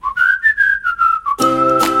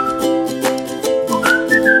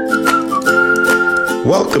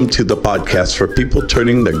Welcome to the podcast for people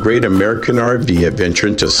turning the great American RV adventure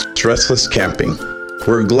into stressless camping.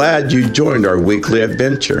 We're glad you joined our weekly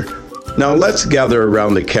adventure. Now let's gather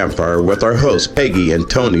around the campfire with our hosts, Peggy and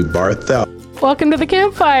Tony Barthel. Welcome to the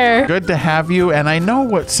campfire. Good to have you. And I know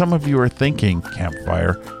what some of you are thinking,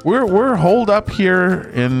 campfire. We're holed up here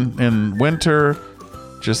in winter,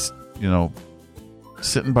 just,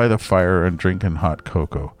 sitting by the fire and drinking hot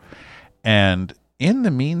cocoa. And in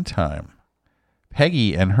the meantime,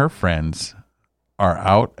 Peggy and her friends are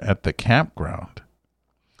out at the campground.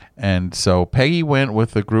 And so Peggy went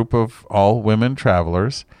with a group of all women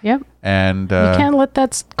travelers. Yep. And you can't let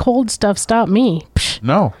that cold stuff stop me. Psh.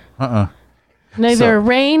 No. Neither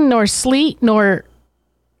rain nor sleet nor...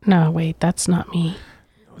 No, wait, that's not me.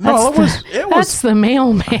 No, that's the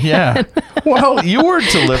mailman. Yeah. Well, you were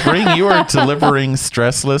delivering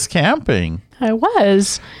stressless camping. I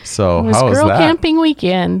was. So it was how was girl that? Camping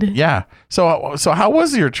weekend. Yeah. So how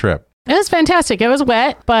was your trip? It was fantastic. It was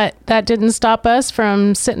wet, but that didn't stop us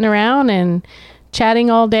from sitting around and chatting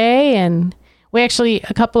all day. And we actually,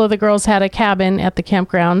 a couple of the girls had a cabin at the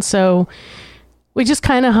campground, so we just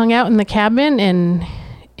kind of hung out in the cabin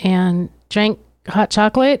and drank hot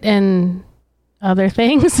chocolate and other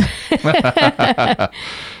things.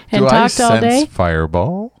 And talked all day.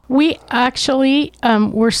 Fireball? We actually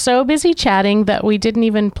were so busy chatting that we didn't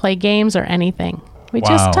even play games or anything. We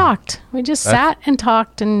just talked. We just sat and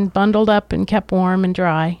talked and bundled up and kept warm and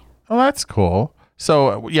dry. Oh, that's cool.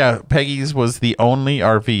 So, yeah, Peggy's was the only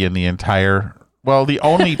RV in the entire... Well, the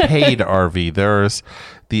only paid RV.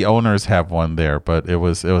 The owners have one there, but it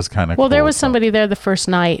was kind of cool. Well, there was somebody there the first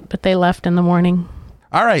night, but they left in the morning.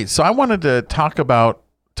 All right, so I wanted to talk about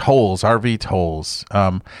tolls, RV tolls.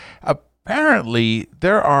 Apparently,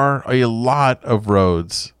 there are a lot of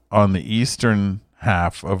roads on the eastern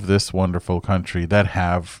half of this wonderful country that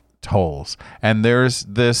have tolls. And there's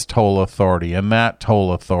this toll authority and that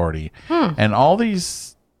toll authority. And all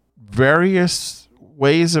these various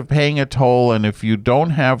ways of paying a toll. And if you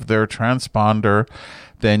don't have their transponder,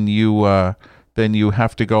 then you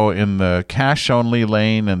have to go in the cash-only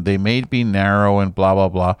lane, and they may be narrow and blah, blah,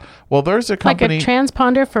 blah. Well, there's a company... Like a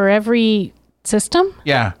transponder for every system?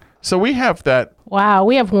 Yeah. So we have that... Wow,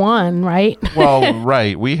 we have one, right? Well,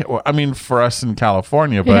 right. For us in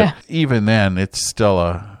California, but even then, it's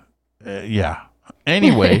still yeah.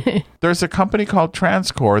 Anyway, there's a company called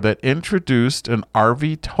TransCore that introduced an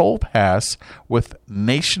RV toll pass with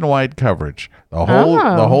nationwide coverage, the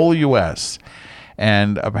whole U.S.,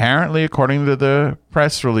 and apparently, according to the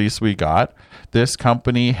press release we got, this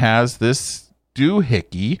company has this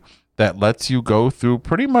doohickey that lets you go through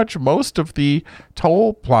pretty much most of the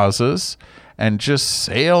toll plazas and just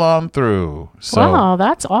sail on through. So wow,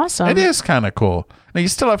 that's awesome. It is kind of cool. Now, you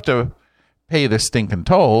still have to pay the stinking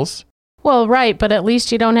tolls. Well, right, but at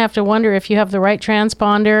least you don't have to wonder if you have the right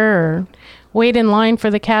transponder or wait in line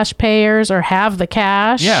for the cash payers or have the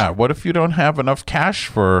cash. Yeah, what if you don't have enough cash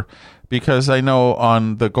for... Because I know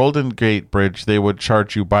on the Golden Gate Bridge, they would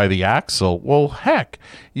charge you by the axle. Well, heck,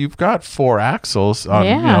 you've got 4 axles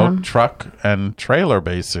on truck and trailer,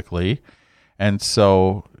 basically. And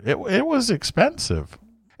so it was expensive.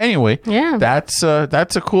 Anyway, that's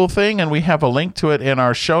a cool thing, and we have a link to it in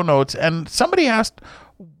our show notes. And somebody asked,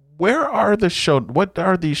 what are these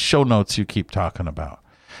show notes you keep talking about?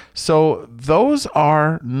 So those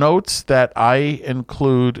are notes that I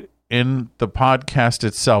include in the podcast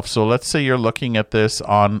itself. So let's say you're looking at this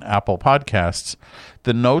on Apple Podcasts.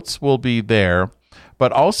 The notes will be there,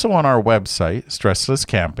 but also on our website, Stressless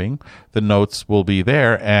Camping, the notes will be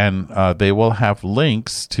there, and they will have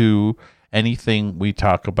links to anything we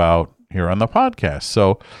talk about here on the podcast.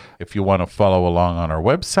 So if you want to follow along on our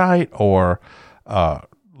website or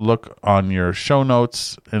look on your show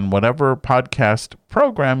notes in whatever podcast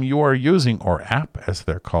program you are using, or app as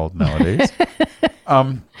they're called nowadays.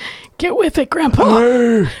 Get with it,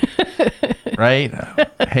 Grandpa. Right?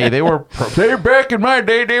 Hey, back in my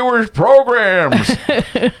day, they were programs.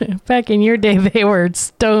 Back in your day, they were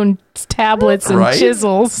stone tablets and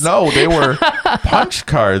chisels. No, they were punch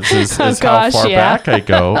cards is how far back I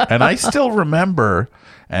go. And I still remember,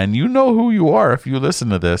 and you know who you are if you listen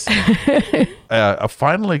to this, a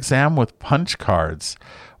final exam with punch cards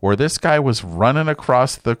where this guy was running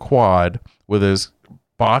across the quad with his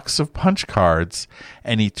box of punch cards,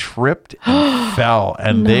 and he tripped and fell,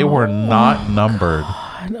 and they were not numbered.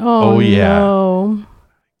 Oh yeah. No.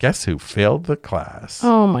 Guess who failed the class?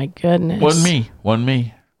 Oh my goodness. One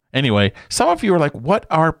me. Anyway, some of you are like, what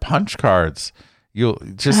are punch cards? You'll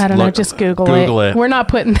just I don't know. Just Google it. We're not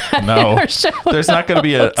putting that in our show. There's not going to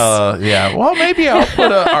be well, maybe I'll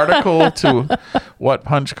put an article to what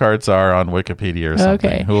punch cards are on Wikipedia or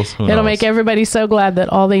something. Okay. Who It'll knows? make everybody so glad that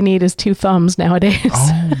all they need is 2 thumbs nowadays.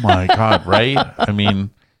 Oh my God. Right. I mean,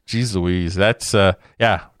 geez Louise, that's,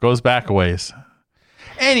 goes back a ways.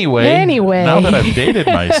 Anyway, now that I've dated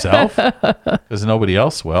myself, because nobody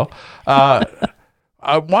else will,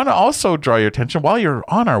 I want to also draw your attention while you're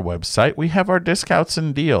on our website. We have our discounts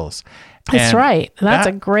and deals. That's right. That's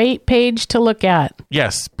a great page to look at.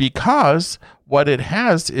 Yes, because what it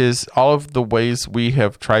has is all of the ways we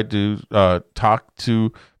have tried to talk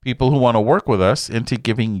to people who want to work with us into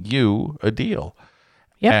giving you a deal.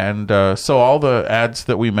 Yep. And so all the ads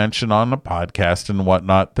that we mention on the podcast and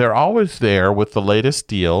whatnot, they're always there with the latest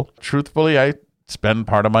deal. Truthfully, I spend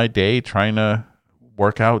part of my day trying to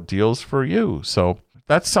work out deals for you. So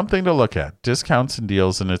that's something to look at. Discounts and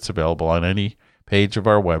deals, and it's available on any page of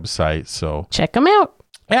our website. So check them out.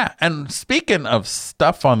 Yeah, and speaking of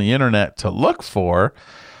stuff on the internet to look for,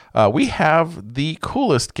 we have the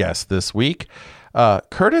coolest guest this week,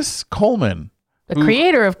 Curtis Coleman. The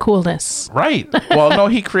creator of coolness. Right. Well, no,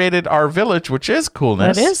 he created Our Village, which is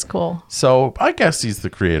coolness. That is cool. So I guess he's the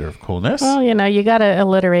creator of coolness. Well, you got to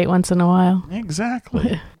alliterate once in a while.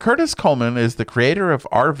 Exactly. Curtis Coleman is the creator of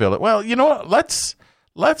Our Village. Well, you know what?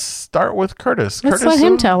 Let's start with Curtis. Let's let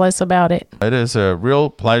him tell us about it. It is a real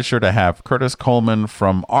pleasure to have Curtis Coleman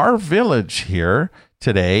from Our Village here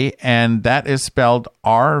today, and that is spelled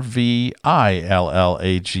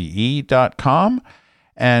RVILLAGE.com.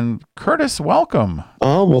 And Curtis, welcome.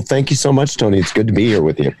 Oh, well, thank you so much, Tony. It's good to be here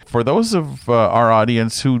with you. For those of our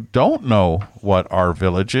audience who don't know what Our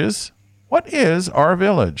Village is, what is Our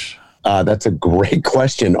Village? That's a great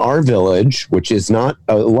question. Our Village, which is not,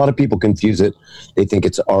 a lot of people confuse it. They think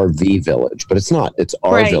it's RV Village, but it's not. It's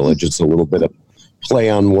Our Village. It's a little bit of play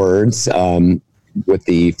on words with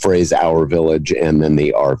the phrase Our Village and then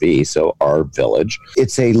the RV. So Our Village.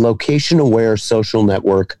 It's a location-aware social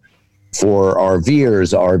network for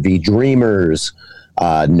RVers, RV dreamers,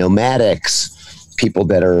 nomadics, people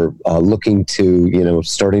that are looking to,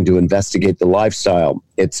 starting to investigate the lifestyle.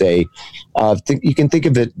 It's you can think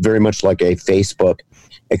of it very much like a Facebook,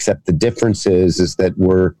 except the difference is that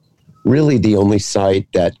we're really the only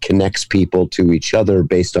site that connects people to each other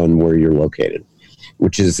based on where you're located,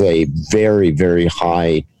 which is a very, very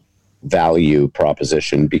high value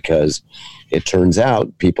proposition, because it turns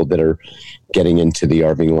out people that are getting into the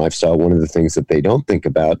RVing lifestyle, one of the things that they don't think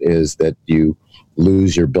about is that you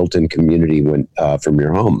lose your built-in community from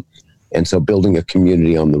your home. And so building a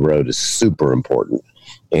community on the road is super important.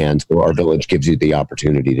 And so Our Village gives you the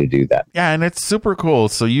opportunity to do that. Yeah, and it's super cool.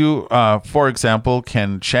 So you, for example,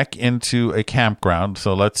 can check into a campground.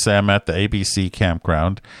 So let's say I'm at the ABC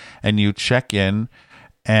campground, and you check in,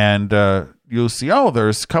 and you'll see,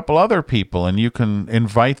 there's a couple other people, and you can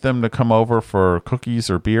invite them to come over for cookies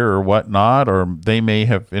or beer or whatnot, or they may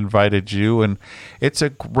have invited you. And it's a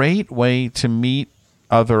great way to meet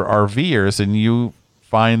other RVers, and you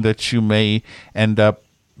find that you may end up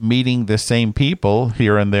meeting the same people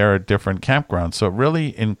here and there at different campgrounds. So it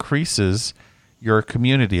really increases your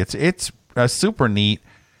community. It's a super neat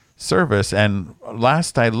service, and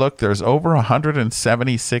last I looked, there's over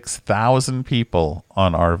 176,000 people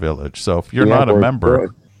on Our Village. So if you're not a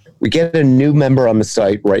member, we get a new member on the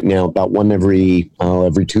site right now, about one every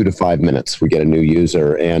 2 to 5 minutes. We get a new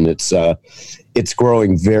user, and it's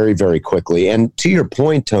growing very, very quickly. And to your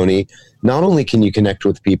point, Tony, not only can you connect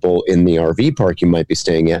with people in the RV park you might be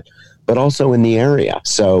staying at, but also in the area.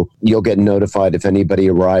 So you'll get notified if anybody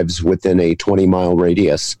arrives within a 20-mile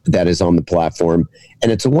radius that is on the platform.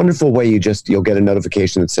 And it's a wonderful way. You'll get a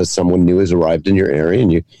notification that says someone new has arrived in your area,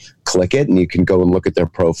 and you click it, and you can go and look at their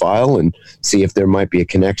profile and see if there might be a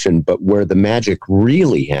connection. But where the magic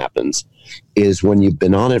really happens is when you've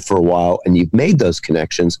been on it for a while and you've made those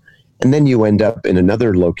connections, and then you end up in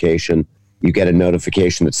another location, you get a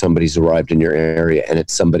notification that somebody's arrived in your area, and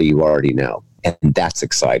it's somebody you already know. And that's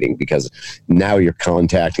exciting, because now you're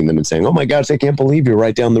contacting them and saying, oh my gosh, I can't believe you're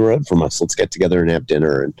right down the road from us. Let's get together and have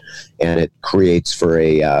dinner. And it creates for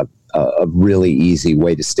a really easy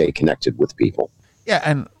way to stay connected with people. Yeah,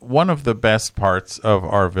 and one of the best parts of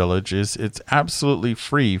Our Village is it's absolutely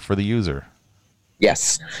free for the user.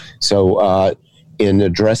 Yes. So in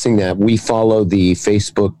addressing that, we follow the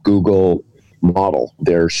Facebook, Google model.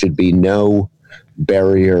 There should be no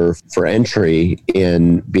barrier for entry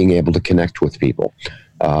in being able to connect with people.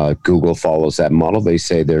 Google follows that model. They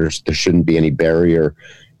say there shouldn't be any barrier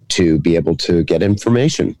to be able to get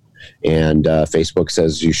information. And Facebook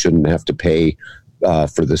says you shouldn't have to pay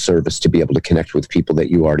for the service to be able to connect with people that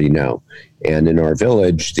you already know. And in our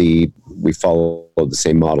village, we follow the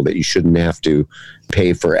same model that you shouldn't have to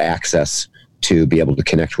pay for access to be able to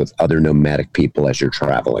connect with other nomadic people as you're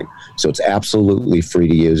traveling. So it's absolutely free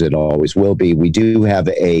to use. It always will be. We do have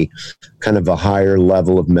a kind of a higher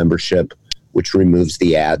level of membership, which removes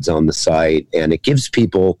the ads on the site. And it gives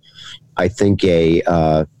people, I think,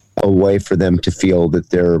 a way for them to feel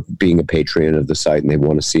that they're being a patron of the site and they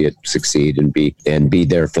want to see it succeed and be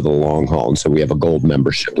there for the long haul. And so we have a gold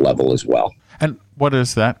membership level as well. And what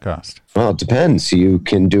does that cost? Well, it depends. You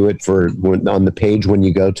can do it on the page when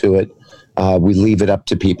you go to it. We leave it up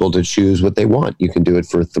to people to choose what they want. You can do it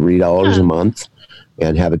for $3 a month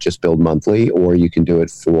and have it just billed monthly, or you can do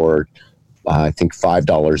it for, I think,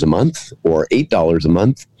 $5 a month or $8 a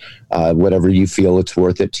month, whatever you feel it's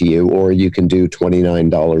worth it to you, or you can do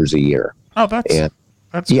 $29 a year. Oh, that's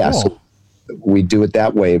yeah, cool. So we do it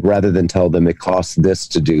that way rather than tell them it costs this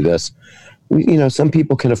to do this. Some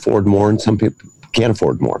people can afford more and some people can't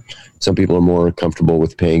afford more. Some people are more comfortable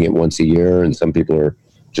with paying it once a year, and some people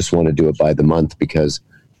just want to do it by the month because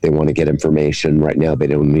they want to get information. Right now, they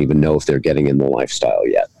don't even know if they're getting in the lifestyle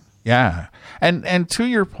yet. Yeah. And to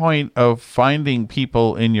your point of finding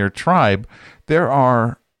people in your tribe, there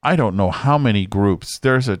are, I don't know how many groups.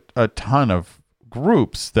 There's a ton of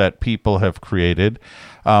groups that people have created.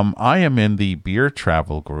 I am in the beer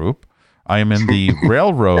travel group. I am in the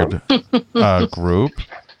railroad group.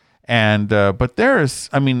 And, but there's,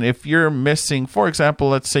 if you're missing, for example,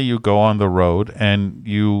 let's say you go on the road and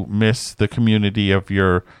you miss the community of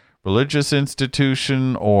your religious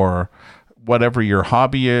institution or whatever your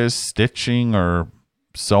hobby is, stitching or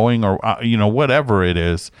sewing or, whatever it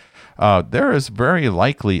is, there is very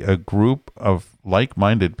likely a group of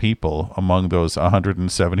like-minded people among those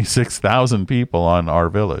 176,000 people on our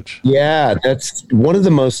village. Yeah, that's one of the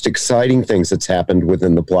most exciting things that's happened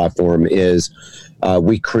within the platform is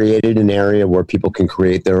we created an area where people can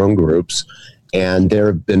create their own groups, and there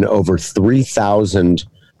have been over 3,000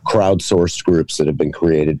 crowdsourced groups that have been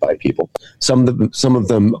created by people. Some of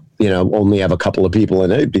them, only have a couple of people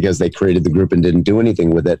in it because they created the group and didn't do anything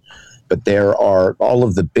with it. But there are all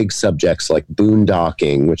of the big subjects like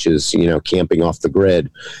boondocking, which is, camping off the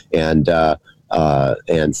grid, and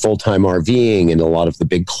full-time RVing, and a lot of the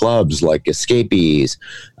big clubs like Escapees,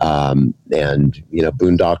 and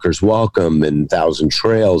Boondockers Welcome and Thousand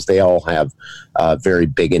Trails. They all have very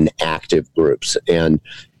big and active groups. And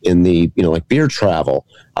in the, like beer travel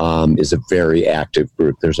is a very active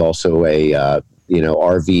group. There's also a,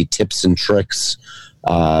 RV tips and tricks.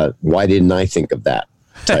 Why didn't I think of that?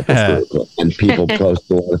 Type of group. And people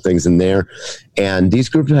post a lot of things in there. And these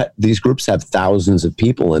groups have thousands of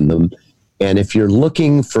people in them. And if you're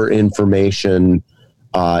looking for information,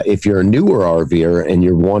 if you're a newer RVer and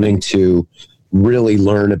you're wanting to really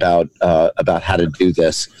learn about how to do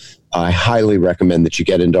this, I highly recommend that you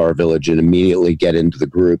get into our village and immediately get into the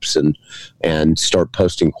groups and start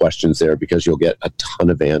posting questions there, because you'll get a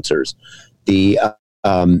ton of answers.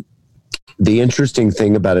 The interesting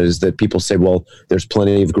thing about it is that people say, well, there's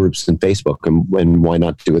plenty of groups in Facebook, and why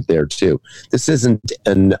not do it there too? This isn't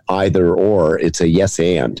an either or, it's a yes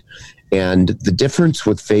and. And the difference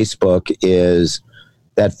with Facebook is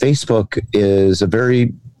that Facebook is a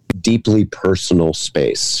very deeply personal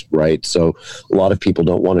space, right? So a lot of people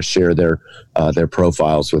don't want to share their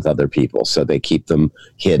profiles with other people, so they keep them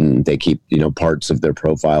hidden. They keep parts of their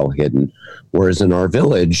profile hidden. Whereas in our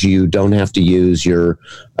village, you don't have to use your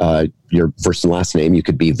first and last name. You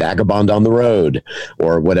could be Vagabond on the Road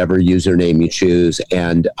or whatever username you choose,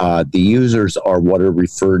 and the users are what are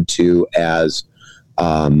referred to as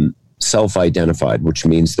self-identified, which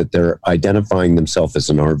means that they're identifying themselves as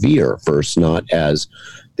an RVer first, not as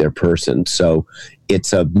their person. So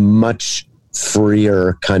it's a much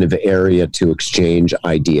freer kind of area to exchange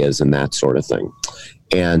ideas and that sort of thing.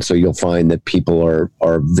 And so you'll find that people are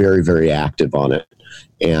very, very active on it.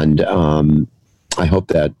 And I hope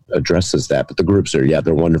that addresses that. But the groups are,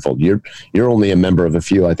 they're wonderful. You're only a member of a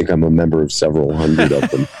few. I think I'm a member of several hundred of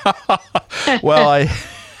them. Well, I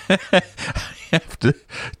have to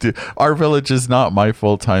our village is not my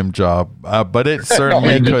full-time job, but it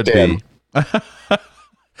certainly could be.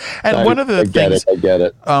 And one of the things, I get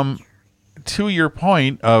it. To your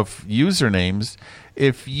point of usernames,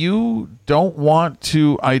 if you don't want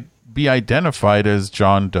to be identified as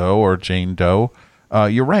John Doe or Jane Doe,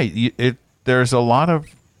 you're right. There's a lot of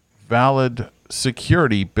valid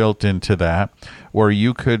security built into that, where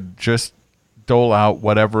you could just dole out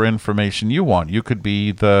whatever information you want. You could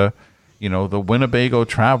be the Winnebago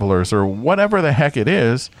Travelers or whatever the heck it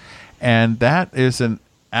is, and that is an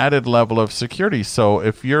added level of security. So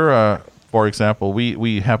if you're a for example,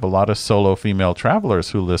 we have a lot of solo female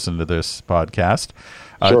travelers who listen to this podcast.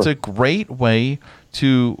 Sure. It's a great way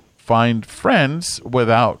to find friends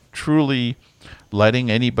without truly letting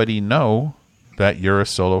anybody know that you're a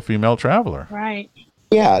solo female traveler. Right.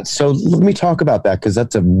 Yeah. So let me talk about that, because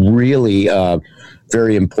that's a really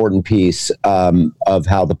very important piece of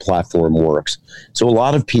how the platform works. So a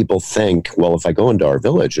lot of people think, well, if I go into our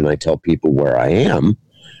village and I tell people where I am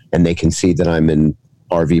and they can see that I'm in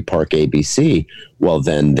RV Park ABC, well,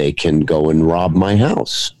 then they can go and rob my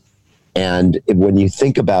house. And when you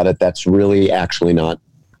think about it, that's really actually not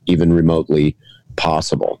even remotely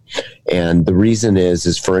possible. And the reason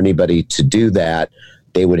is for anybody to do that,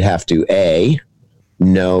 they would have to, A,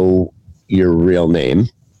 know your real name.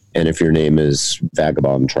 And if your name is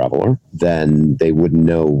Vagabond Traveler, then they wouldn't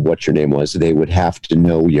know what your name was. They would have to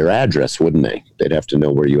know your address, wouldn't they? They'd have to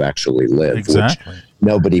know where you actually live. Exactly. Which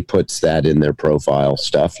nobody puts that in their profile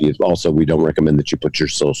stuff. Also, we don't recommend that you put your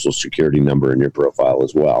social security number in your profile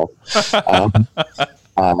as well.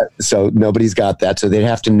 So nobody's got that. So they'd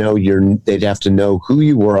have to know who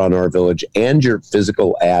you were on Our Village and your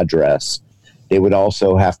physical address. They would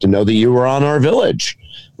also have to know that you were on Our Village,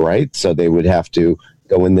 right? So they would have to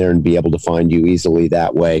go in there and be able to find you easily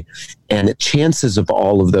that way. And the chances of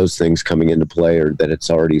all of those things coming into play are that it's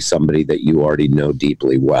already somebody that you already know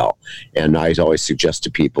deeply well. And I always suggest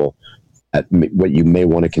to people that what you may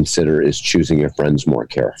want to consider is choosing your friends more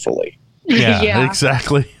carefully. Yeah.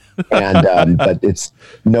 Exactly. And but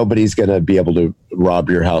nobody's going to be able to rob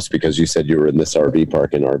your house because you said you were in this RV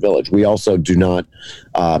park in Our Village. We also do not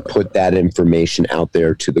put that information out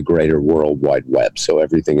there to the greater World Wide Web. So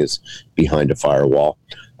everything is behind a firewall,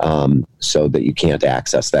 so that you can't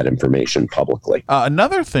access that information publicly.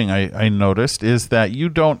 Another thing I noticed is that you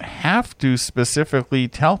don't have to specifically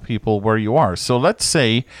tell people where you are. So let's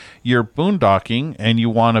say you're boondocking and you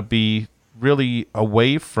want to be really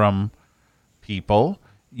away from people.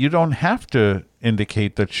 You don't have to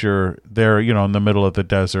indicate that you're there, in the middle of the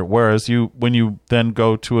desert. Whereas when you then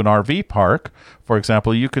go to an RV park, for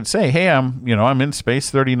example, you could say, "Hey, I'm in space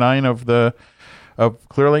 39 of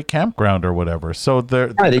Clear Lake Campground or whatever." So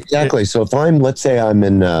there, right, exactly. So if let's say I'm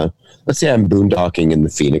boondocking in the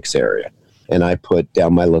Phoenix area, and I put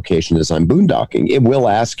down my location as I'm boondocking, it will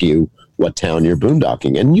ask you what town you're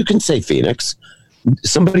boondocking, and you can say Phoenix.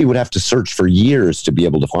 Somebody would have to search for years to be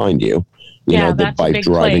able to find you. By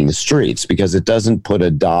driving the streets, because it doesn't put a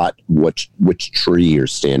dot which tree you're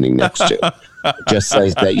standing next to. It just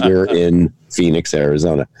says that you're in Phoenix,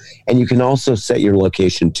 Arizona. And you can also set your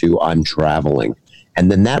location to I'm traveling.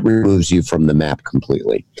 And then that removes you from the map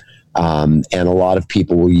completely. And a lot of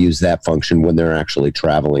people will use that function when they're actually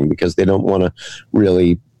traveling because they don't want to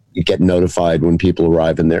really get notified when people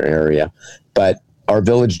arrive in their area. But Our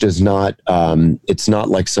Village does not, it's not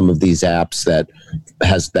like some of these apps that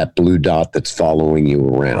has that blue dot that's following you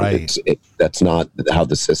around. Right. That's not how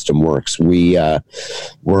the system works. We're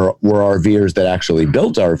RVers that actually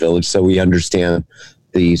built Our Village, so we understand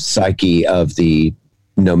the psyche of the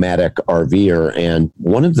nomadic RVer. And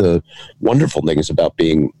one of the wonderful things about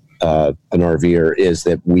being an RVer is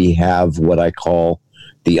that we have what I call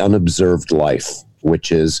the unobserved life,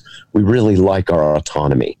 which is we really like our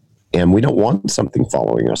autonomy. And we don't want something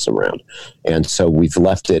following us around. And so we've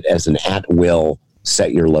left it as an at-will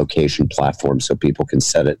set your location platform so people can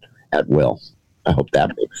set it at will. I hope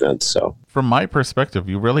that makes sense. So, from my perspective,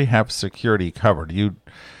 you really have security covered.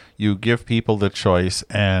 You give people the choice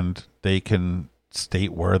and they can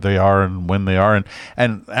state where they are and when they are.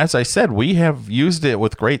 And as I said, we have used it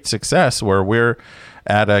with great success where we're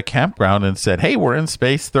at a campground and said, "Hey, we're in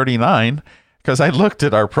space 39." Because I looked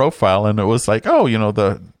at our profile and it was like,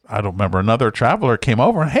 I don't remember, another traveler came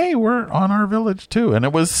over and, "Hey, we're on Our Village too." And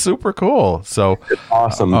it was super cool. So it's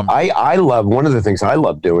awesome. I love, one of the things I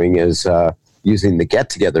love doing is using the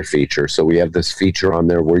get together feature. So we have this feature on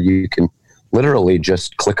there where you can literally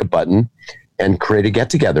just click a button and create a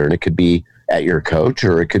get together. And it could be at your coach,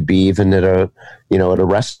 or it could be even at a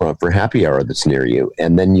restaurant for happy hour that's near you.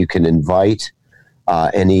 And then you can invite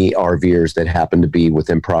any RVers that happen to be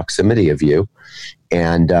within proximity of you.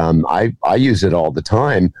 And I use it all the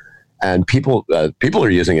time, and people are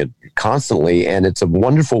using it constantly. And it's a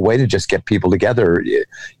wonderful way to just get people together.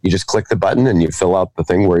 You just click the button and you fill out the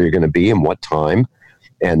thing where you're going to be and what time.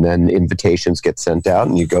 And then invitations get sent out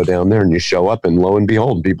and you go down there and you show up, and lo and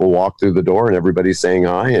behold, people walk through the door and everybody's saying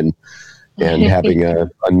hi and having a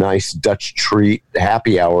nice Dutch treat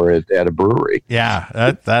happy hour at a brewery.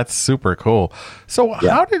 Yeah, that's super cool. So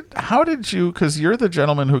yeah. How did you, because you're the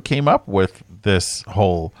gentleman who came up with this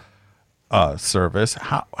whole service,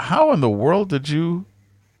 how in the world did you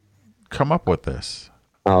come up with this?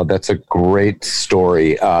 Oh, that's a great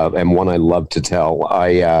story, and one I love to tell.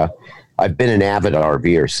 I've been an avid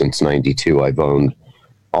RVer since '92. I've owned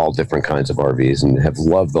all different kinds of RVs and have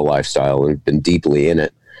loved the lifestyle and been deeply in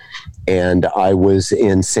it. And I was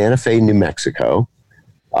in Santa Fe, New Mexico,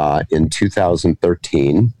 in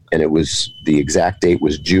 2013, and the exact date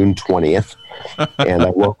was June 20th. And I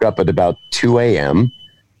woke up at about 2 a.m.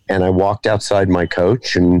 and I walked outside my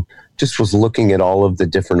coach and just was looking at all of the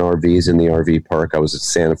different RVs in the RV park. I was at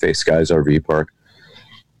Santa Fe Skies RV Park.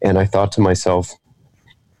 And I thought to myself,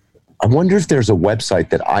 I wonder if there's a website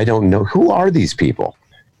that I don't know. Who are these people?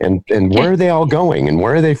 And where are they all going? And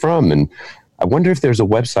where are they from? And I wonder if there's a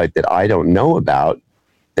website that I don't know about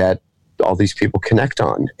that all these people connect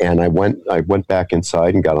on. And I went back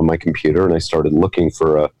inside and got on my computer and I started looking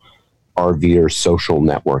for a RVer social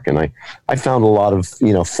network. And I found a lot of,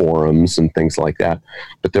 forums and things like that,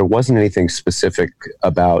 but there wasn't anything specific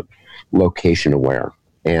about location aware.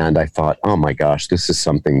 And I thought, oh my gosh, this is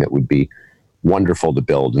something that would be wonderful to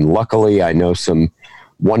build. And luckily I know some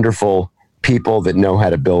wonderful people that know how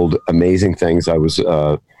to build amazing things. I was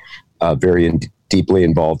very deeply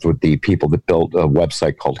involved with the people that built a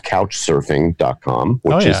website called couchsurfing.com,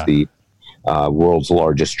 which is the world's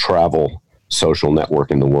largest travel social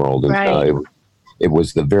network in the world. And it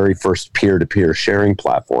was the very first peer-to-peer sharing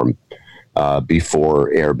platform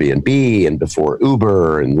before Airbnb and before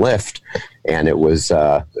Uber and Lyft. And it was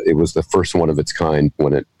the first one of its kind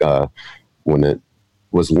when it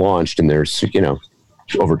was launched. And there's,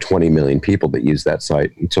 over 20 million people that use that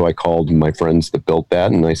site. And so I called my friends that built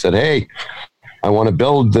that and I said, hey, I want to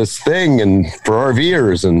build this thing and for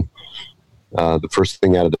RVers. And the first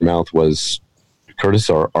thing out of their mouth was, Curtis,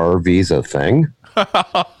 are RVs a thing?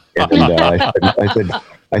 And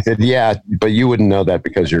I said, yeah, but you wouldn't know that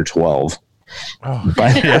because you're 12. Oh,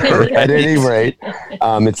 but at any rate,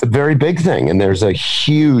 it's a very big thing. And there's a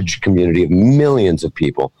huge community of millions of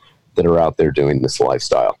people that are out there doing this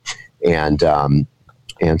lifestyle.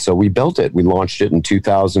 And so we built it. We launched it in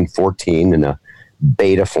 2014 in a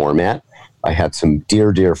beta format. I had some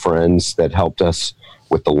dear friends that helped us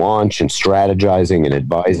with the launch and strategizing and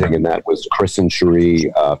advising, and that was Chris and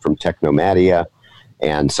Cherie from Technomadia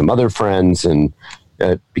and some other friends, and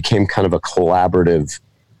it became kind of a collaborative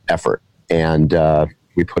effort. And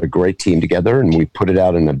we put a great team together, and we put it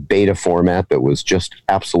out in a beta format that was just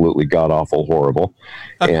absolutely god-awful horrible.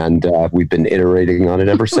 And we've been iterating on it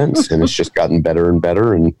ever since, and it's just gotten better and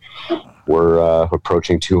better, and we're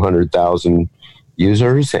approaching 200,000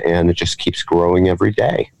 users, and it just keeps growing every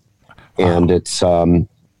day. And it's, we're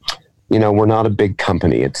not a big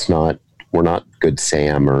company. We're not Good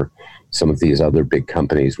Sam or some of these other big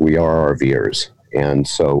companies. We are RVers. And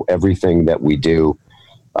so everything that we do,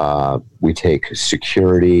 we take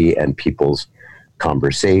security and people's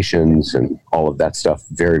conversations and all of that stuff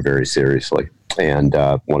very, very seriously, and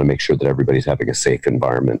want to make sure that everybody's having a safe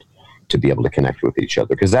environment to be able to connect with each other,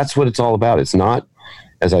 because that's what it's all about. It's not,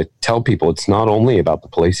 as I tell people, it's not only about the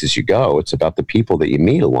places you go, it's about the people that you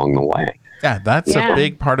meet along the way. Yeah, that's a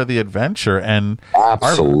big part of the adventure. And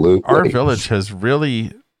absolutely, our village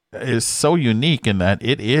is so unique in that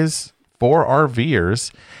it is for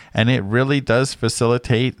RVers, and it really does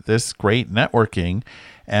facilitate this great networking.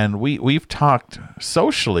 And we've talked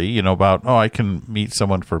socially, about, I can meet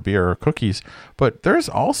someone for beer or cookies, but there's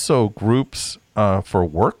also groups for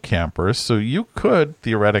work campers. So you could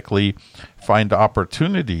theoretically find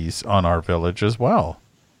opportunities on our village as well.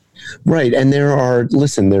 Right. And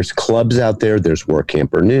there's clubs out there. There's Work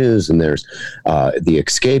Camper News, and there's the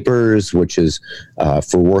Escapers, which is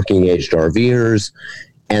for working aged RVers.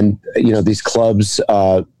 And, these clubs,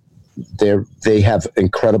 they have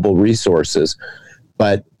incredible resources.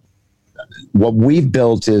 But what we've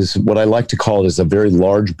built is what I like to call it is a very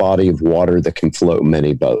large body of water that can float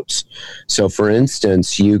many boats. So, for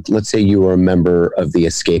instance, let's say you were a member of the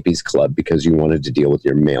Escapees Club because you wanted to deal with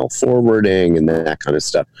your mail forwarding and that kind of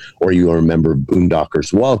stuff, or you were a member of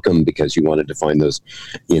Boondockers Welcome because you wanted to find those,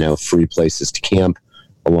 free places to camp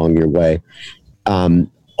along your way.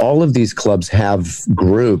 All of these clubs have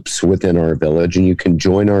groups within our village, and you can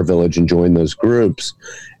join our village and join those groups,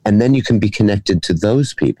 and then you can be connected to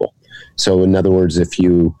those people. So in other words, if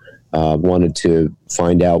you wanted to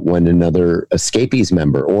find out when another Escapees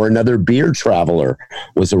member or another beer traveler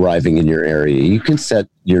was arriving in your area, you can set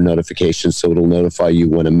your notifications so it'll notify you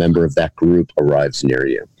when a member of that group arrives near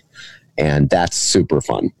you. And that's super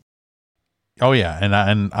fun. Oh, yeah.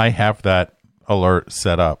 And I have that alert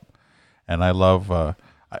set up. And I love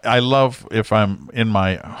if I'm in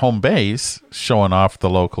my home base showing off the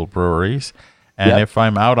local breweries. And if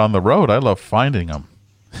I'm out on the road, I love finding them.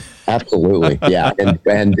 Absolutely. Yeah.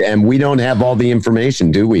 And we don't have all the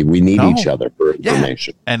information, do we? We need each other for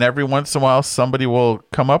information. Yeah. And every once in a while, somebody will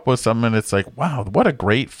come up with something and it's like, wow, what a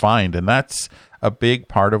great find. And that's a big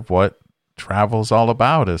part of what travel's all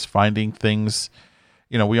about, is finding things.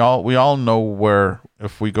 You know, we all know where,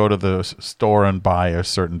 if we go to the store and buy a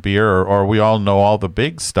certain beer, or we all know all the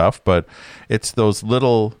big stuff, but it's those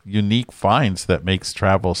little unique finds that makes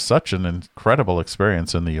travel such an incredible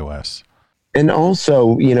experience in the U.S. And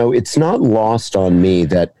also, you know, it's not lost on me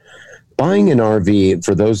that buying an RV,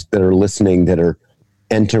 for those that are listening that are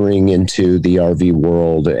entering into the RV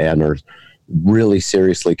world and are really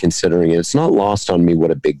seriously considering it, it's not lost on me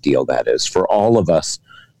what a big deal that is. For all of us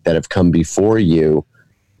that have come before you,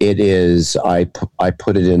 it is, I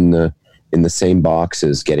put it in the same box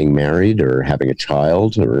as getting married or having a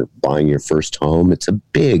child or buying your first home. It's a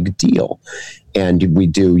big deal. And we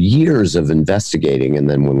do years of investigating. And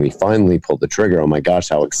then when we finally pulled the trigger, oh my gosh,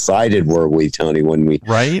 how excited were we, Tony, when we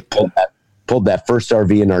pulled that first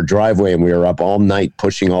RV in our driveway, and we were up all night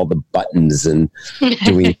pushing all the buttons and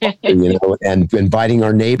doing, you know, and inviting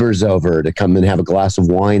our neighbors over to come and have a glass of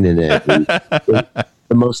wine in it. And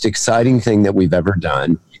the most exciting thing that we've ever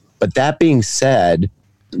done. But that being said,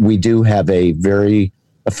 we do have a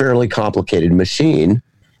fairly complicated machine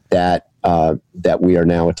that we are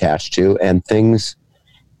now attached to, and things,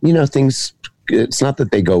 it's not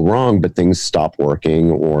that they go wrong, but things stop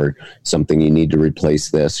working or something, you need to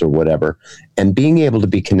replace this or whatever. And being able to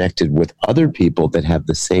be connected with other people that have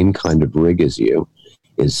the same kind of rig as you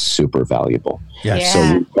is super valuable. Yes.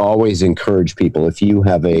 Yeah. So we always encourage people, if you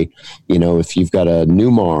have if you've got a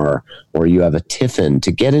Newmar or you have a Tiffin,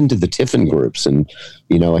 to get into the Tiffin groups. And,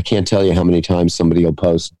 I can't tell you how many times somebody will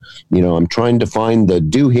post, I'm trying to find the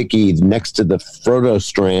doohickey next to the Frodo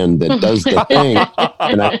strand that does the thing.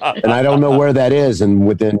 and I don't know where that is. And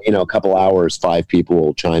within, a couple hours, 5 people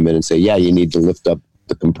will chime in and say, yeah, you need to lift up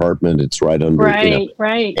the compartment. It's right under.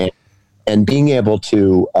 Right. And being able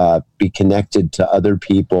to be connected to other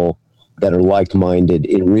people that are like-minded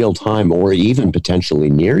in real time, or even potentially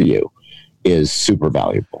near you, is super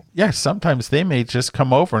valuable. Yes, sometimes they may just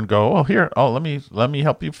come over and go, let me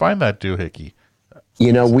help you find that doohickey.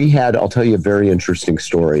 I'll tell you a very interesting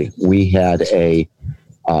story. We had a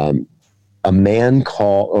man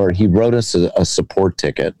call, or he wrote us a support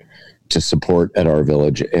ticket to support at our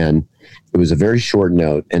village, and it was a very short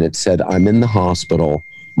note, and it said, I'm in the hospital.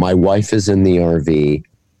 My wife is in the RV.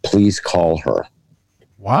 Please call her.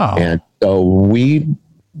 Wow. And so we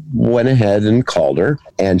went ahead and called her,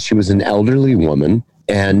 and she was an elderly woman,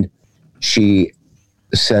 and she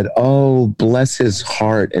said, oh, bless his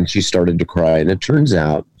heart. And she started to cry. And it turns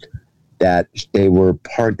out that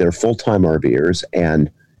they're full-time RVers, and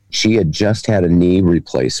she had just had a knee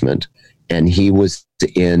replacement, and he was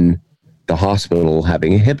in the hospital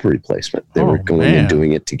having a hip replacement. They were going and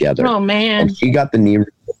doing it together. Oh man. And she got the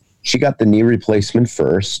knee replacement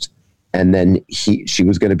first, and then she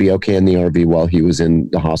was going to be okay in the RV while he was in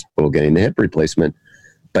the hospital getting the hip replacement,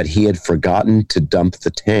 but he had forgotten to dump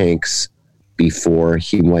the tanks before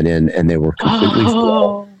he went in, and they were completely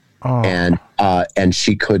full. And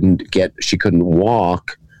she couldn't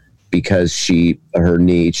walk because her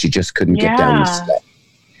knee, she just couldn't get down the steps.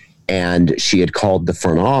 And she had called the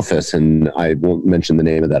front office, and I won't mention the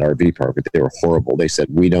name of that RV park, but they were horrible. They said,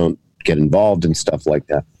 we don't get involved in stuff like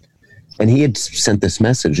that. And he had sent this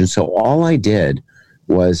message. And so all I did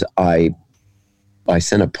was I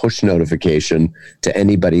sent a push notification to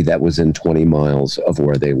anybody that was in 20 miles of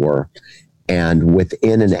where they were. And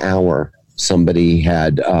within an hour, somebody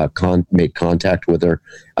had made contact with her.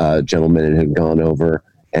 A gentleman had gone over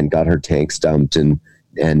and got her tanks dumped and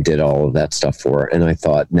did all of that stuff for her. And I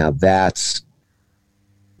thought, now that's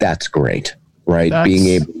great, right?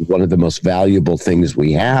 One of the most valuable things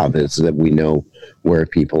we have is that we know where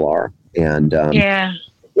people are, and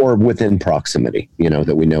or within proximity,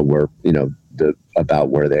 that we know where, about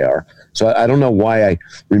where they are. So I don't know why I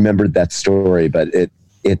remembered that story, but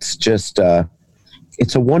it's just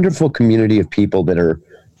it's a wonderful community of people that are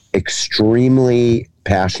extremely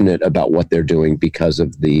passionate about what they're doing because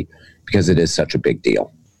it is such a big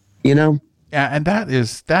deal, Yeah, and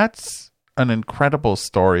that's an incredible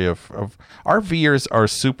story of RVers are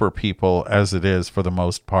super people as it is for the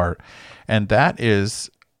most part. And that is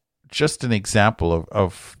just an example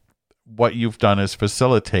of what you've done is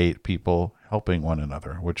facilitate people helping one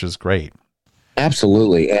another, which is great.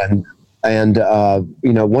 Absolutely. And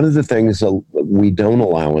one of the things we don't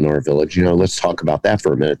allow in our village, let's talk about that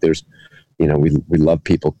for a minute. There's, we love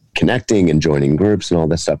people connecting and joining groups and all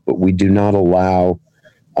that stuff, but we do not allow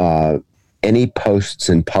any posts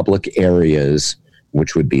in public areas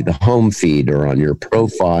which would be the home feed or on your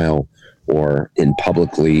profile or in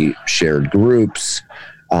publicly shared groups,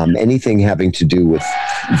 anything having to do with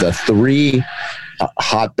the three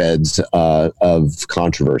hotbeds of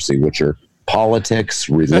controversy, which are politics,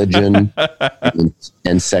 religion,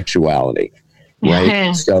 and sexuality,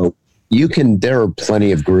 right? So there are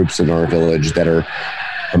plenty of groups in our village that are,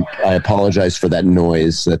 I apologize for that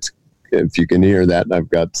noise. That's, if you can hear that, I've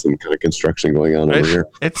got some kind of construction going on over here.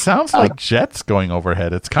 It sounds like jets going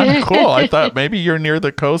overhead. It's kind of cool. I thought maybe you're near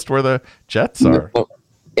the coast where the jets are. No.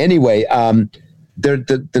 Anyway,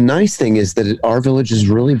 the nice thing is that our village is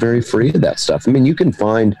really very free of that stuff. I mean, you can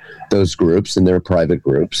find those groups, and they're private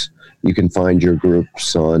groups. You can find your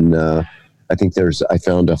groups on, I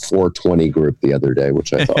found a 420 group the other day,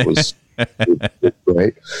 which I thought was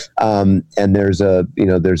great. And there's a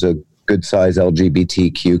good size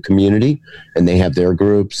LGBTQ community, and they have their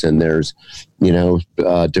groups, and there's,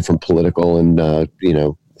 different political and,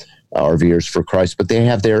 RVers for Christ, but they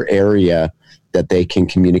have their area that they can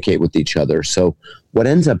communicate with each other. So what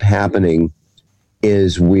ends up happening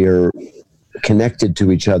is we're connected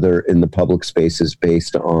to each other in the public spaces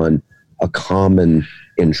based on a common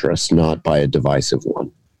interest, not by a divisive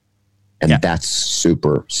one. And that's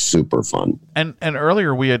super, super fun. And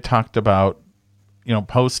earlier we had talked about,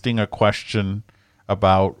 posting a question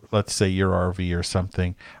about, let's say, your RV or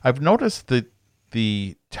something. I've noticed that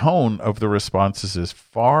the tone of the responses is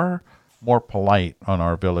far more polite on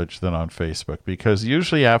our village than on Facebook, because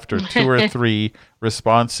usually after 2 or 3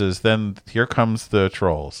 responses, then here comes the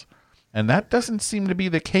trolls. And that doesn't seem to be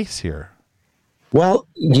the case here. Well,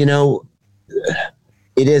 it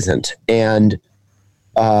isn't. And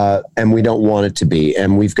we don't want it to be.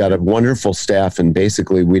 And we've got a wonderful staff, and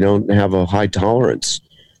basically we don't have a high tolerance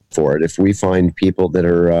for it. If we find people that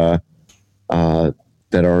are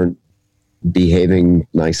that aren't behaving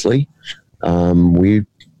nicely,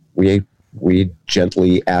 we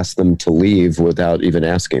gently ask them to leave without even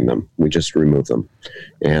asking them. We just remove them,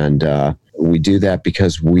 and we do that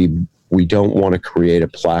because we don't want to create a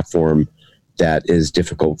platform that is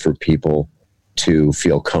difficult for people to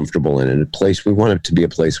feel comfortable in. A place, we want it to be a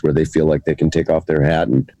place where they feel like they can take off their hat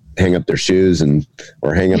and hang up their shoes,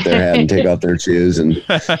 or hang up their hat and take off their shoes and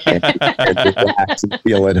relax and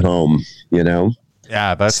feel at home,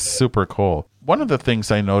 Yeah, that's super cool. One of the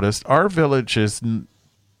things I noticed, our village is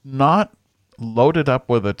not loaded up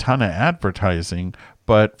with a ton of advertising,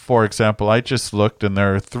 but for example, I just looked and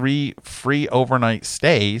there are 3 free overnight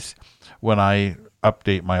stays when I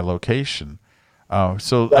update my location.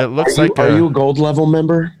 So it looks like... Are you a gold level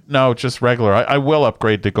member? No, just regular. I will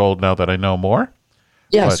upgrade to gold now that I know more.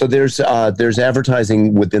 Yeah, so there's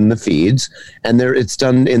advertising within the feeds, and it's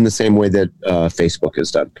done in the same way that Facebook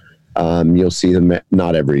is done. You'll see them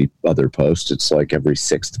not every other post. It's like every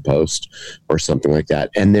 6th post or something like that.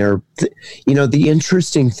 And the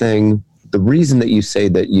interesting thing, the reason that you say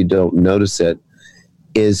that you don't notice it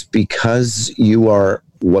is because you are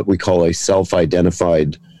what we call a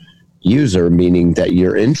self-identified user, meaning that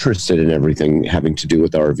you're interested in everything having to do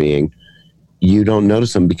with RVing. You don't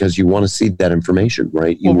notice them because you want to see that information,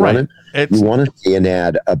 right? You want to see an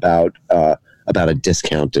ad about a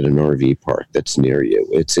discount at an RV park that's near you.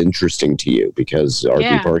 It's interesting to you because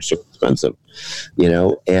RV parks are expensive,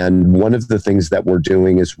 and one of the things that we're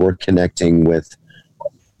doing is we're connecting with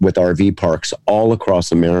RV parks all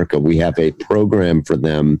across America. We have a program for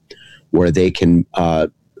them where they can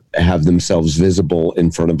have themselves visible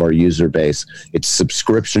in front of our user base. It's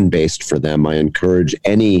subscription based for them. I encourage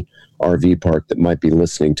any RV park that might be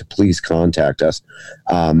listening to please contact us.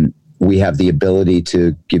 We have the ability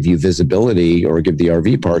to give you visibility, or give the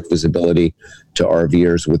RV park visibility to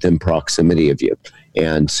RVers within proximity of you.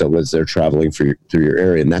 And so as they're traveling through your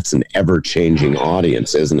area, and that's an ever-changing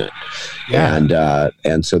audience, isn't it? Yeah.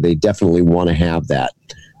 And so they definitely want to have that.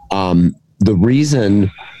 The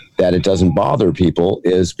reason that it doesn't bother people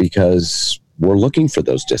is because we're looking for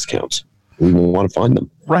those discounts. We want to find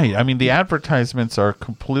them. Right. I mean, the advertisements are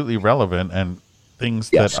completely relevant and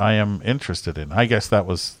things that I am interested in. I guess that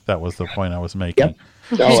was the point I was making.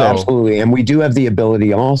 Yep. Oh, absolutely. And we do have the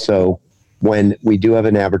ability also, when we do have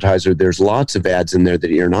an advertiser, there's lots of ads in there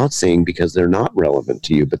that you're not seeing because they're not relevant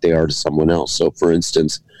to you, but they are to someone else. So for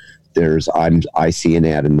instance, I see an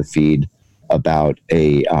ad in the feed about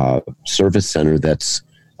a service center that's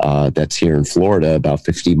here in Florida, about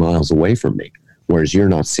 50 miles away from me. Whereas you're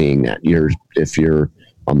not seeing that. If you're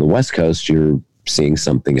on the West Coast, you're seeing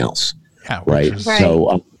something else. Yeah, right.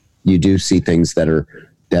 So you do see things that are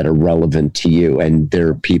relevant to you. And there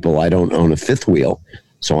are people, I don't own a fifth wheel,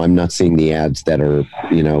 so I'm not seeing the ads that are,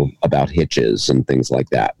 about hitches and things like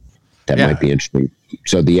that. that might be interesting.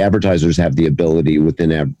 So the advertisers have the ability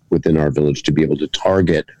within our village to be able to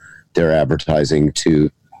target their advertising to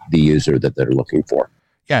the user that they're looking for.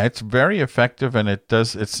 Yeah, it's very effective, and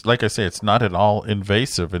it's like I say, it's not at all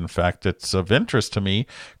invasive. In fact, it's of interest to me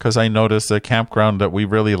because I noticed the campground that we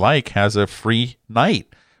really like has a free night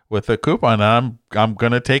with a coupon. I'm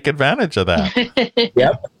going to take advantage of that.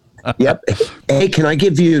 Yep. Hey, can I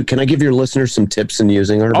give your listeners some tips in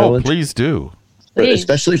using our village? Oh, please do.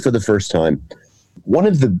 Especially for the first time. One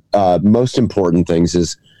of the most important things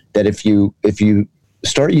is that if you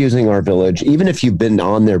start using our village, even if you've been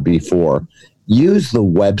on there before, use the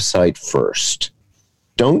website first.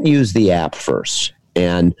 Don't use the app first.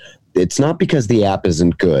 And it's not because the app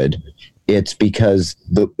isn't good. It's because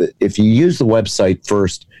if you use the website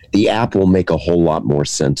first, the app will make a whole lot more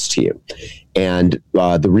sense to you. And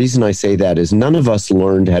the reason I say that is none of us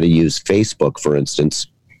learned how to use Facebook, for instance,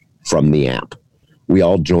 from the app. We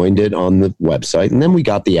all joined it on the website, and then we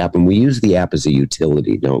got the app, and we use the app as a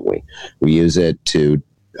utility, don't we? We use it to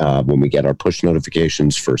when we get our push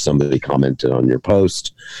notifications for somebody commented on your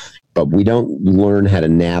post, but we don't learn how to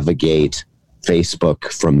navigate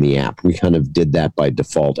Facebook from the app. We kind of did that by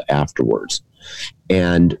default afterwards.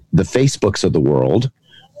 And the Facebooks of the world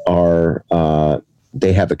are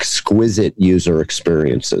they have exquisite user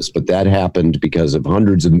experiences, but that happened because of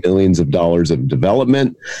hundreds of millions of dollars of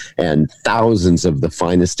development and thousands of the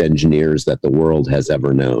finest engineers that the world has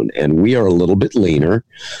ever known. And we are a little bit leaner,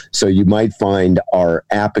 so you might find our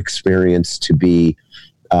app experience to be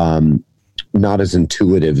not as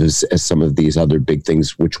intuitive as some of these other big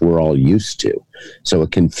things, which we're all used to. So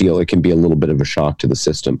it can be a little bit of a shock to the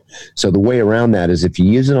system. So the way around that is if you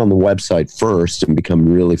use it on the website first and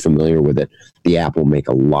become really familiar with it, the app will make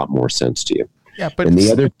a lot more sense to you. Yeah, but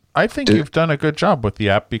I think you've done a good job with the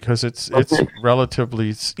app because it's relatively,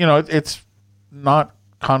 it's not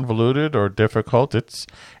convoluted or difficult. It's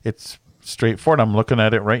straightforward. I'm looking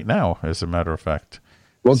at it right now, as a matter of fact.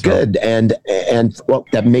 Well, good. And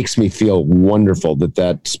that makes me feel wonderful that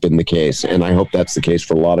that's been the case. And I hope that's the case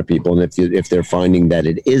for a lot of people. And if they're finding that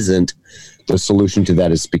it isn't, the solution to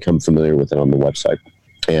that is become familiar with it on the website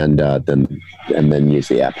and then use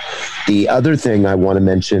the app. The other thing I want to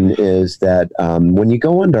mention is that when you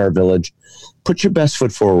go into our village, put your best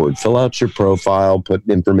foot forward, fill out your profile, put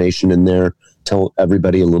information in there, tell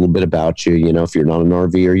everybody a little bit about you. If you're not an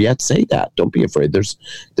RVer yet, say that. Don't be afraid. There's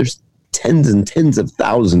tens and tens of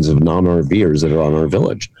thousands of non-RVers that are on our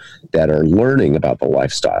village that are learning about the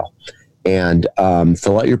lifestyle. And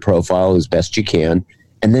fill out your profile as best you can,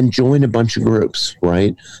 and then join a bunch of groups,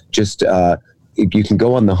 right? Just you can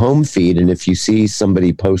go on the home feed, and if you see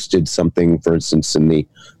somebody posted something, for instance, in the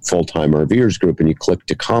full-time RVers group, and you click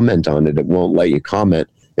to comment on it, it won't let you comment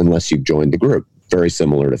unless you've joined the group. Very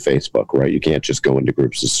similar to Facebook, right? You can't just go into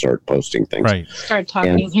groups and start posting things. Right. Start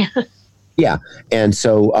talking, Yeah. And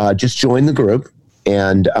so just join the group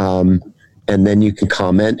and then you can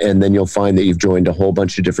comment, and then you'll find that you've joined a whole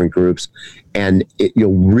bunch of different groups, and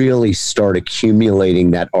you'll really start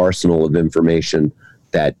accumulating that arsenal of information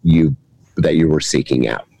that you were seeking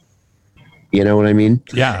out. You know what I mean?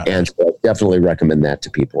 Yeah. And so I definitely recommend that to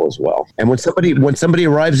people as well. And when somebody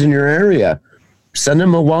arrives in your area, send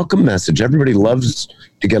them a welcome message. Everybody loves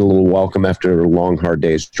to get a little welcome after a long, hard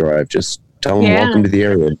day's drive. Just tell them welcome to the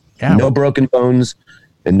area. Yeah. No broken bones,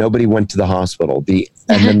 and nobody went to the hospital. And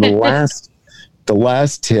then the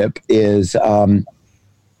last tip is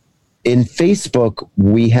in Facebook,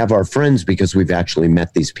 we have our friends because we've actually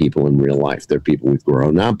met these people in real life. They're people we've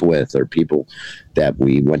grown up with, or people that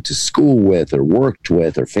we went to school with or worked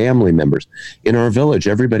with, or family members. In our village,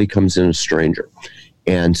 everybody comes in a stranger.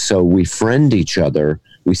 And so we friend each other.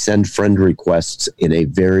 We send friend requests in a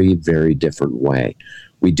very, very different way.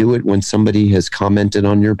 We do it when somebody has commented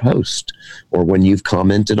on your post, or when you've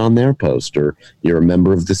commented on their post, or you're a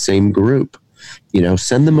member of the same group.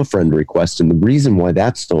 Send them a friend request. And the reason why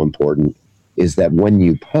that's so important is that when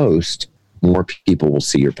you post, more people will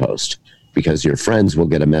see your post, because your friends will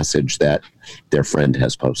get a message that their friend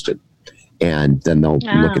has posted. And then they'll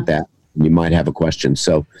look at that. You might have a question.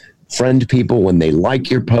 So friend people when they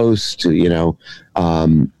like your post,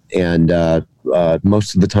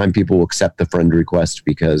 most of the time people will accept the friend request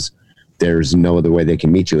because there's no other way they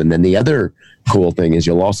can meet you. And then the other cool thing is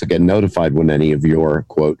you'll also get notified when any of your,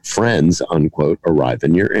 quote, friends, unquote, arrive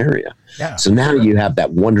in your area. Yeah. So now you have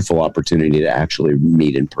that wonderful opportunity to actually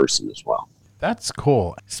meet in person as well. That's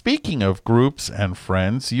cool. Speaking of groups and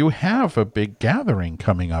friends, you have a big gathering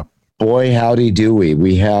coming up. Boy, howdy do we.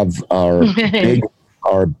 We have our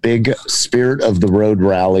big Spirit of the Road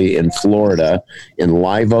rally in Florida, in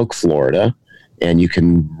Live Oak, Florida. And you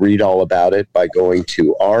can read all about it by going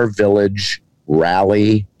to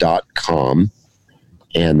ourvillagerally.com.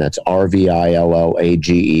 And that's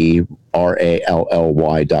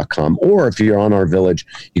RVILLAGERALLY.com. Or if you're on Our Village,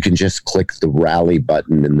 you can just click the rally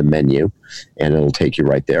button in the menu and it'll take you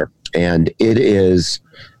right there. And it is,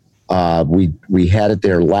 we had it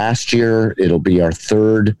there last year. It'll be our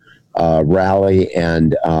third rally,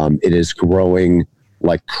 and it is growing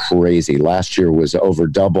like crazy. Last year was over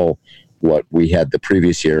double what we had the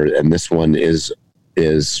previous year, and this one is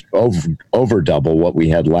over double what we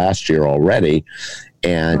had last year already.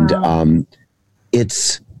 And wow.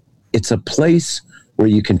 It's a place where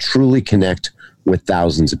you can truly connect with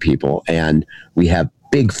thousands of people. And we have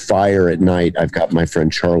big fire at night. I've got my friend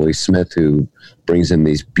Charlie Smith, who brings in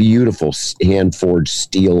these beautiful hand-forged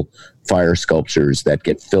steel fire sculptures that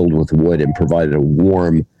get filled with wood and provide a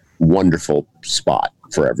warm, wonderful spot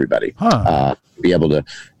for everybody. Be able to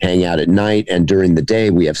hang out at night, and during the day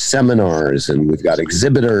we have seminars, and we've got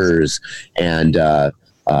exhibitors and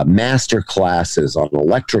master classes on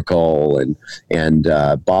electrical, and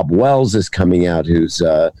Bob Wells is coming out, who's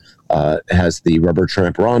has the Rubber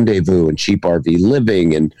Tramp Rendezvous and Cheap RV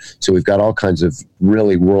Living, and so we've got all kinds of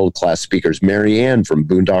really world-class speakers. Marianne from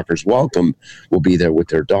Boondockers Welcome will be there with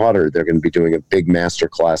their daughter. They're going to be doing a big master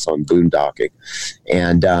class on boondocking,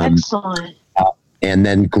 and excellent. And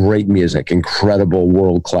then great music, incredible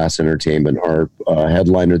world-class entertainment. Our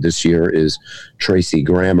headliner this year is Tracy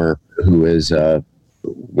Grammer, who is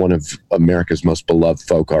one of America's most beloved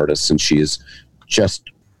folk artists, and she is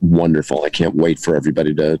just wonderful. I can't wait for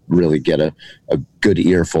everybody to really get a good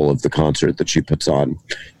earful of the concert that she puts on.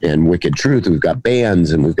 And Wicked Truth, we've got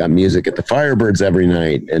bands, and we've got music at the Firebirds every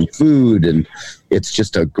night, and food, and it's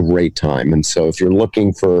just a great time. And so if you're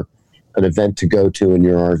looking for an event to go to in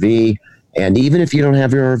your RV, and even if you don't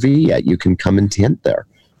have your RV yet, you can come and tent there.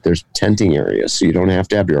 There's tenting areas, so you don't have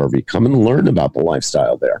to have your RV. Come and learn about the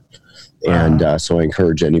lifestyle there. And so I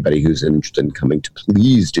encourage anybody who's interested in coming to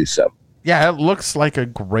please do so. Yeah, it looks like a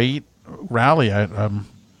great rally.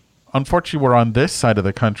 Unfortunately, we're on this side of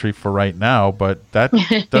the country for right now, but that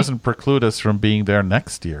doesn't preclude us from being there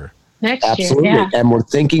next year. Absolutely. Year, yeah. And we're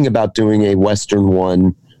thinking about doing a Western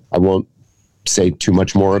one. I won't say too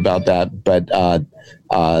much more about that, but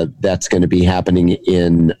that's going to be happening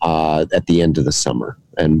in at the end of the summer,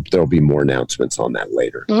 and there'll be more announcements on that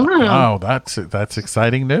later. Wow, that's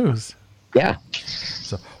exciting news. Yeah.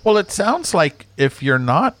 So, well, it sounds like if you're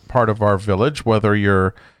not part of Our Village, whether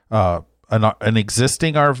you're an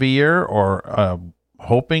existing RVer or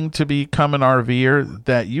hoping to become an RVer,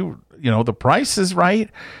 that you know the price is right.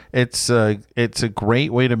 It's a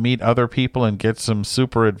great way to meet other people and get some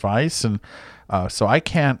super advice. And so I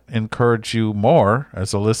can't encourage you more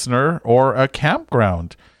as a listener or a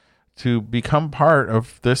campground to become part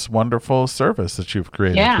of this wonderful service that you've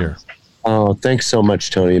created here. Oh, thanks so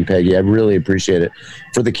much, Tony and Peggy. I really appreciate it.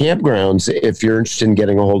 For the campgrounds, if you're interested in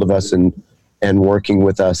getting a hold of us and working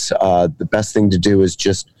with us, the best thing to do is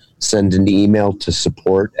just send an email to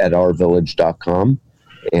support@ourvillage.com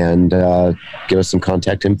and give us some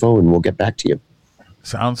contact info, and we'll get back to you.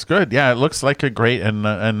 Sounds good. Yeah, it looks like a great, and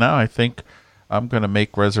now I think I'm going to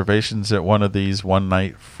make reservations at one of these one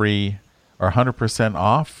night free or 100%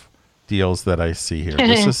 off deals that I see here.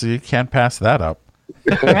 You can't pass that up.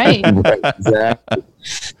 Right. Right,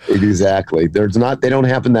 exactly. They don't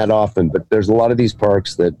happen that often, but there's a lot of these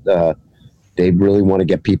parks that they really want to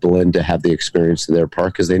get people in to have the experience of their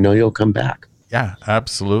park because they know you'll come back. Yeah,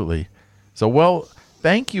 absolutely. So, well,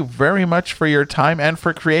 thank you very much for your time and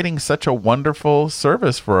for creating such a wonderful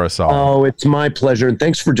service for us all. Oh, it's my pleasure. And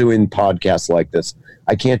thanks for doing podcasts like this.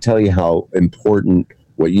 I can't tell you how important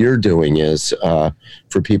what you're doing is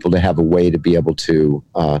for people to have a way to be able to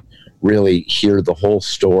really hear the whole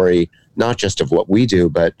story, not just of what we do,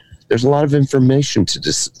 but there's a lot of information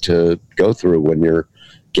to go through when you're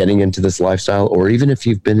getting into this lifestyle, or even if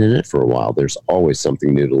you've been in it for a while, there's always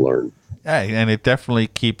something new to learn. Yeah, and it definitely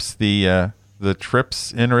keeps the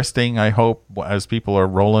trips interesting, I hope, as people are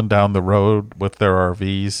rolling down the road with their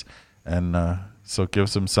RVs, and so it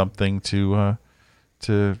gives them something to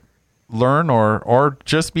learn or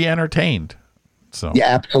just be entertained. So yeah,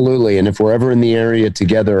 absolutely. And if we're ever in the area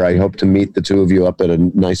together, I hope to meet the two of you up at a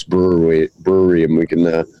nice brewery, and we can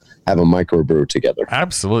have a microbrew together.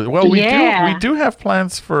 Absolutely. Well, we do have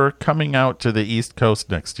plans for coming out to the East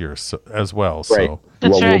Coast next year as well. Right. So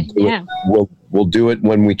That's right. We'll do it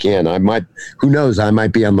when we can. Who knows? I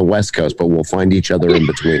might be on the West Coast, but we'll find each other in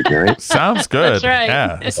between, right? Sounds good. That's right.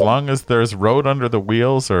 Yeah, as long as there's road under the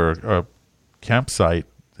wheels or a campsite,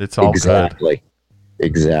 it's all good.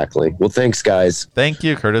 Exactly. Well, thanks, guys. Thank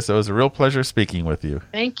you, Curtis. It was a real pleasure speaking with you.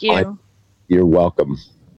 Thank you. You're welcome.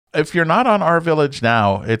 If you're not on Our Village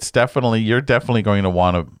now, you're definitely going to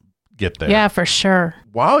want to get there. Yeah, for sure.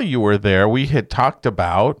 While you were there, we had talked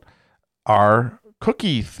about our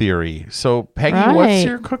cookie theory. So, Peggy, what's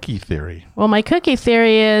your cookie theory? Well, my cookie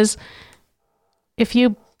theory is if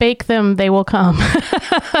you bake them, they will come.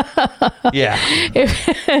 Yeah.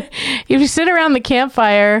 If you sit around the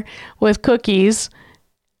campfire with cookies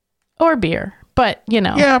or beer, but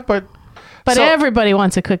Yeah, but everybody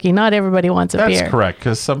wants a cookie. Not everybody wants a beer. That's correct,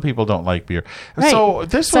 because some people don't like beer. Right. So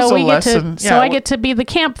this was a lesson. So I get to be the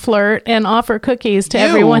camp flirt and offer cookies to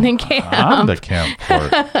everyone in camp. I'm the camp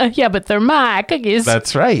flirt. Yeah, but they're my cookies.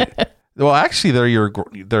 That's right. Well, actually,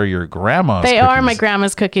 they're your grandma's They cookies. are my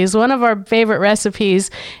grandma's cookies. One of our favorite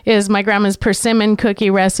recipes is my grandma's persimmon cookie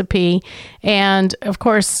recipe. And of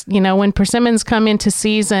course, when persimmons come into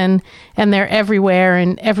season and they're everywhere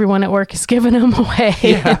and everyone at work is giving them away.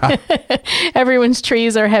 Yeah. Everyone's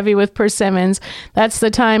trees are heavy with persimmons. That's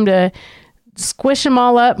the time to squish them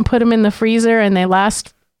all up and put them in the freezer, and they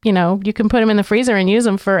last. You can put them in the freezer and use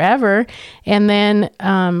them forever. And then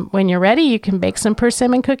when you're ready, you can bake some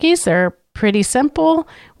persimmon cookies. They're pretty simple.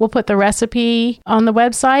 We'll put the recipe on the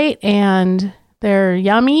website, and they're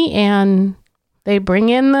yummy, and they bring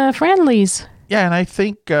in the friendlies. Yeah, and I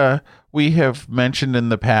think we have mentioned in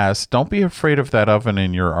the past, don't be afraid of that oven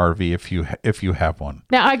in your RV if you have one.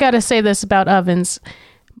 Now, I got to say this about ovens.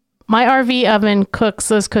 My RV oven cooks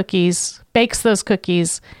those cookies, bakes those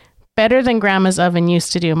cookies better than Grandma's oven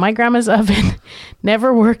used to do. My grandma's oven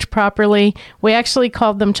never worked properly. We actually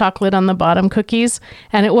called them chocolate on the bottom cookies,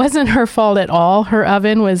 and it wasn't her fault at all. Her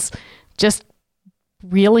oven was just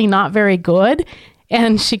really not very good,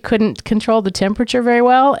 and she couldn't control the temperature very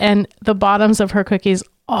well, and the bottoms of her cookies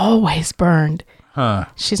always burned. Huh.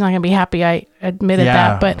 She's not going to be happy I admitted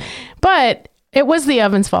that, but it was the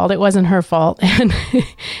oven's fault. It wasn't her fault.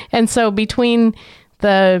 And so between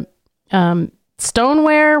the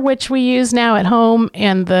stoneware, which we use now at home,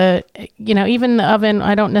 and even the oven,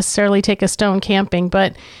 I don't necessarily take a stone camping,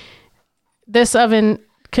 but this oven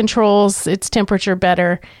controls its temperature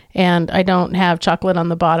better, and I don't have chocolate on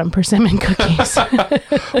the bottom persimmon cookies.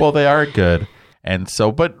 Well, they are good. And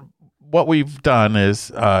so, but what we've done is,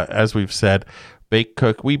 as we've said,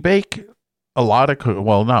 we bake a lot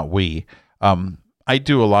of, not we, I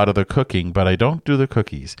do a lot of the cooking, but I don't do the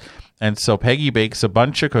cookies. And so Peggy bakes a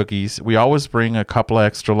bunch of cookies. We always bring a couple of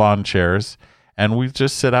extra lawn chairs, and we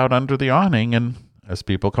just sit out under the awning. And as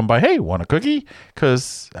people come by, hey, want a cookie?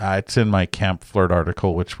 Because it's in my Camp Flirt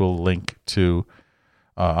article, which we'll link to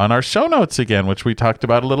on our show notes again, which we talked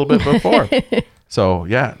about a little bit before. So,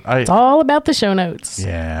 yeah. It's all about the show notes.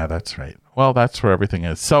 Yeah, that's right. Well, that's where everything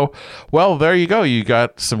is. So, well, there you go. You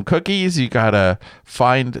got some cookies. You got to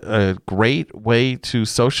find a great way to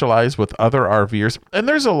socialize with other RVers. And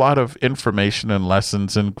there's a lot of information and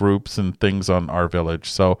lessons and groups and things on Our Village.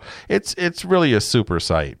 So it's really a super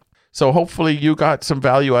site. So hopefully you got some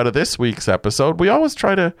value out of this week's episode. We always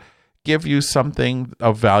try to give you something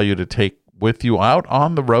of value to take with you out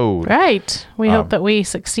on the road. Right. We hope that we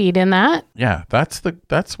succeed in that. Yeah, that's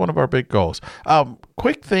one of our big goals.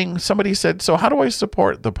 Quick thing, somebody said, so how do I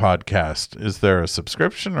support the podcast? Is there a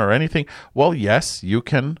subscription or anything? Well, yes, you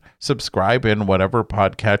can subscribe in whatever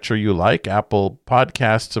podcatcher you like. Apple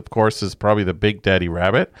Podcasts, of course, is probably the big daddy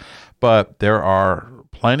rabbit, but there are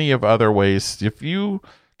plenty of other ways. If you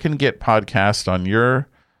can get podcast on your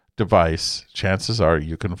device, chances are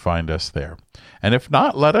you can find us there. And if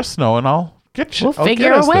not, let us know and I'll get you. We'll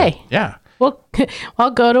figure a way. There. Yeah. Well,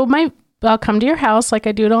 I'll come to your house like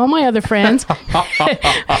I do to all my other friends.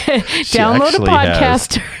 Download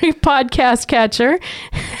a podcast catcher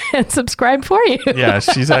and subscribe for you. Yeah,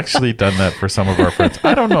 she's actually done that for some of our friends.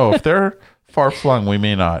 I don't know if they're far flung. We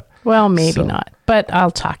may not. Well, maybe not, but I'll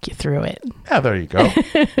talk you through it. Yeah, there you go.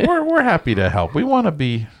 We're happy to help. We want to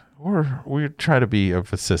be. We try to be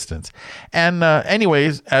of assistance. And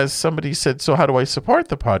anyways, as somebody said, so how do I support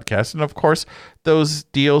the podcast? And of course, those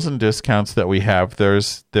deals and discounts that we have,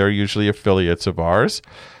 they're usually affiliates of ours.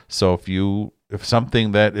 So if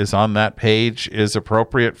something that is on that page is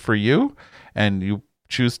appropriate for you and you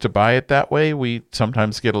choose to buy it that way, we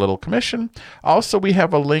sometimes get a little commission. Also, we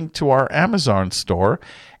have a link to our Amazon store.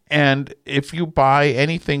 And if you buy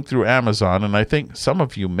anything through Amazon, and I think some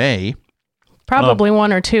of you may, probably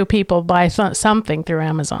one or two people buy something through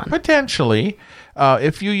Amazon. Potentially.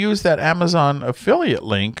 If you use that Amazon affiliate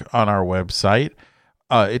link on our website,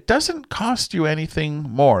 it doesn't cost you anything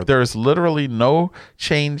more. There's literally no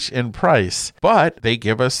change in price, but they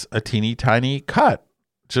give us a teeny tiny cut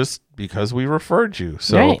just because we referred you.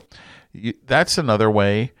 So that's another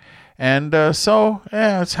way. And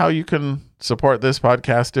that's how you can support this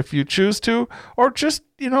podcast if you choose to, or just,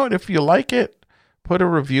 if you like it, put a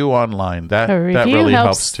review online. That really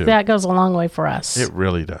helps too. That goes a long way for us. It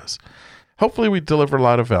really does. Hopefully we deliver a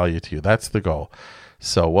lot of value to you. That's the goal.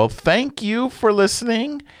 So, well, thank you for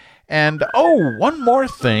listening. And, one more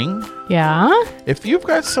thing. Yeah? If you've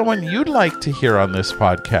got someone you'd like to hear on this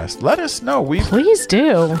podcast, let us know. Please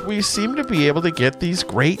do. We seem to be able to get these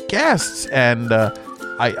great guests, and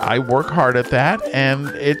I work hard at that, and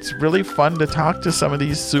it's really fun to talk to some of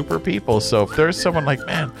these super people. So if there's someone like,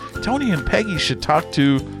 man, Tony and Peggy should talk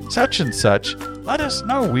to such and such, let us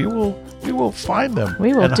know. We will find them.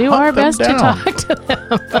 We will do our best to talk to them.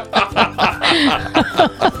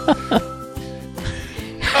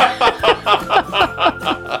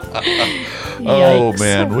 Oh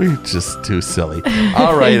man, we're just too silly.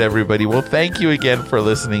 All right, everybody. Well, thank you again for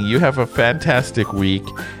listening. You have a fantastic week.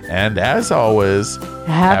 And as always,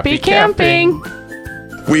 happy camping.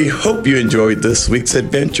 We hope you enjoyed this week's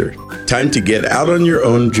adventure. Time to get out on your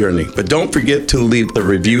own journey. But don't forget to leave a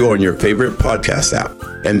review on your favorite podcast app.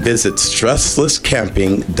 And visit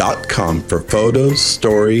stresslesscamping.com for photos,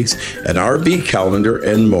 stories, an RV calendar,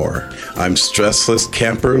 and more. I'm Stressless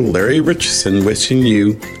Camper Larry Richardson wishing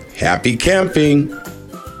you happy camping.